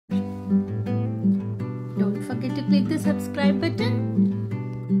forget to click the subscribe button.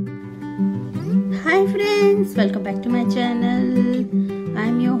 Hi friends, welcome back to my channel. I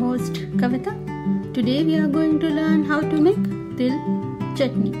am your host Kavita. Today we are going to learn how to make til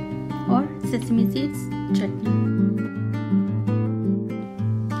chutney or sesame seeds chutney.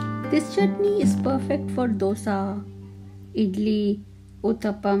 This chutney is perfect for dosa, idli,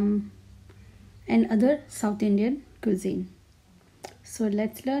 uttapam and other South Indian cuisine. So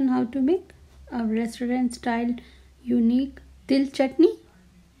let's learn how to make a restaurant style unique til chutney.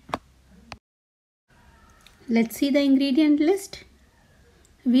 Let's see the ingredient list.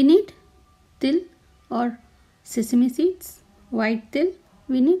 We need til or sesame seeds, white til.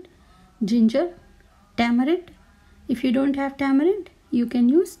 We need ginger, tamarind. If you don't have tamarind, you can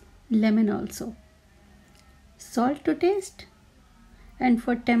use lemon also. Salt to taste. And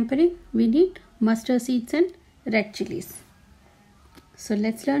for tempering, we need mustard seeds and red chilies. So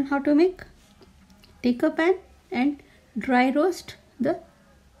let's learn how to make. Take a pan and dry roast the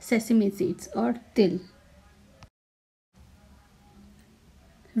sesame seeds or til.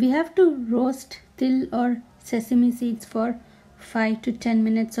 We have to roast til or sesame seeds for 5 to 10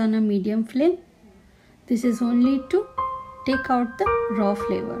 minutes on a medium flame. This is only to take out the raw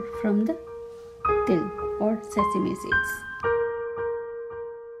flavor from the til or sesame seeds.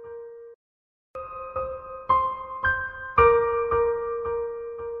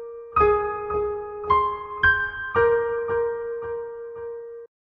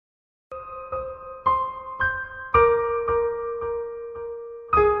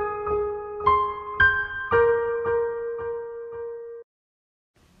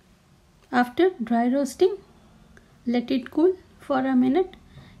 After dry roasting, let it cool for a minute.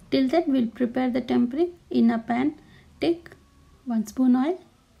 Till then, we'll prepare the tempering. In a pan, take 1 spoon oil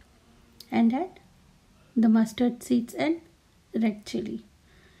and add the mustard seeds and red chili.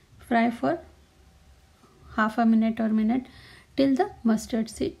 Fry for half a minute or minute till the mustard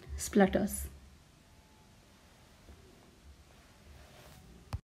seed splutters.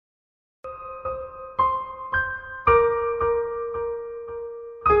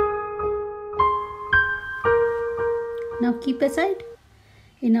 Now keep aside.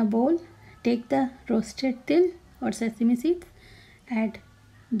 In a bowl, take the roasted til or sesame seeds, add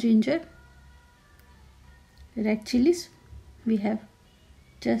ginger, red chilies. We have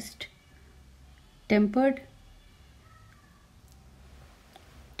just tempered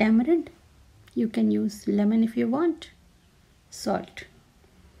tamarind. You can use lemon if you want, salt,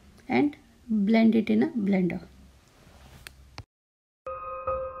 and blend it in a blender.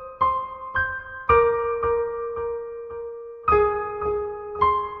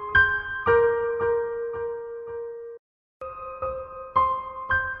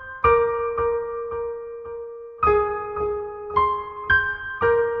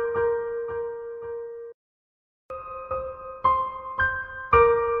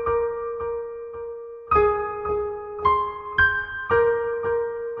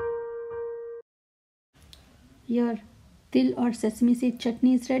 Your til or sesame seed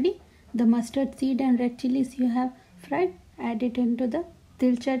chutney is ready. The mustard seed and red chilies you have fried, add it into the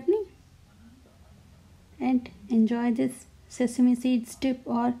til chutney and enjoy this sesame seeds dip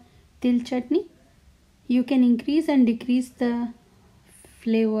or til chutney. You can increase and decrease the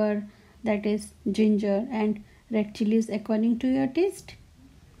flavor, that is ginger and red chilies, according to your taste,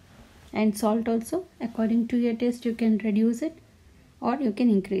 and salt also according to your taste. You can reduce it or you can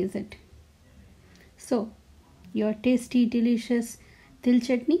increase it. So your tasty, delicious til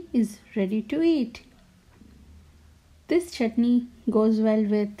chutney is ready to eat. This chutney goes well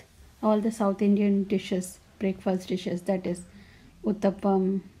with all the South Indian dishes, breakfast dishes, that is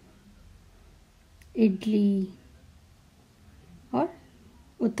uttapam, idli or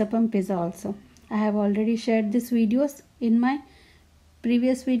uttapam pizza also. I have already shared these videos in my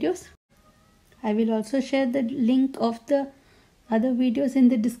previous videos. I will also share the link of the other videos in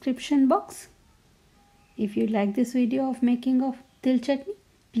the description box. If you like this video of making of til chutney,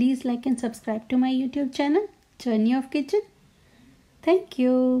 please like and subscribe to my YouTube channel, Journey of Kitchen. Thank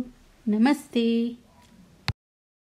you. Namaste.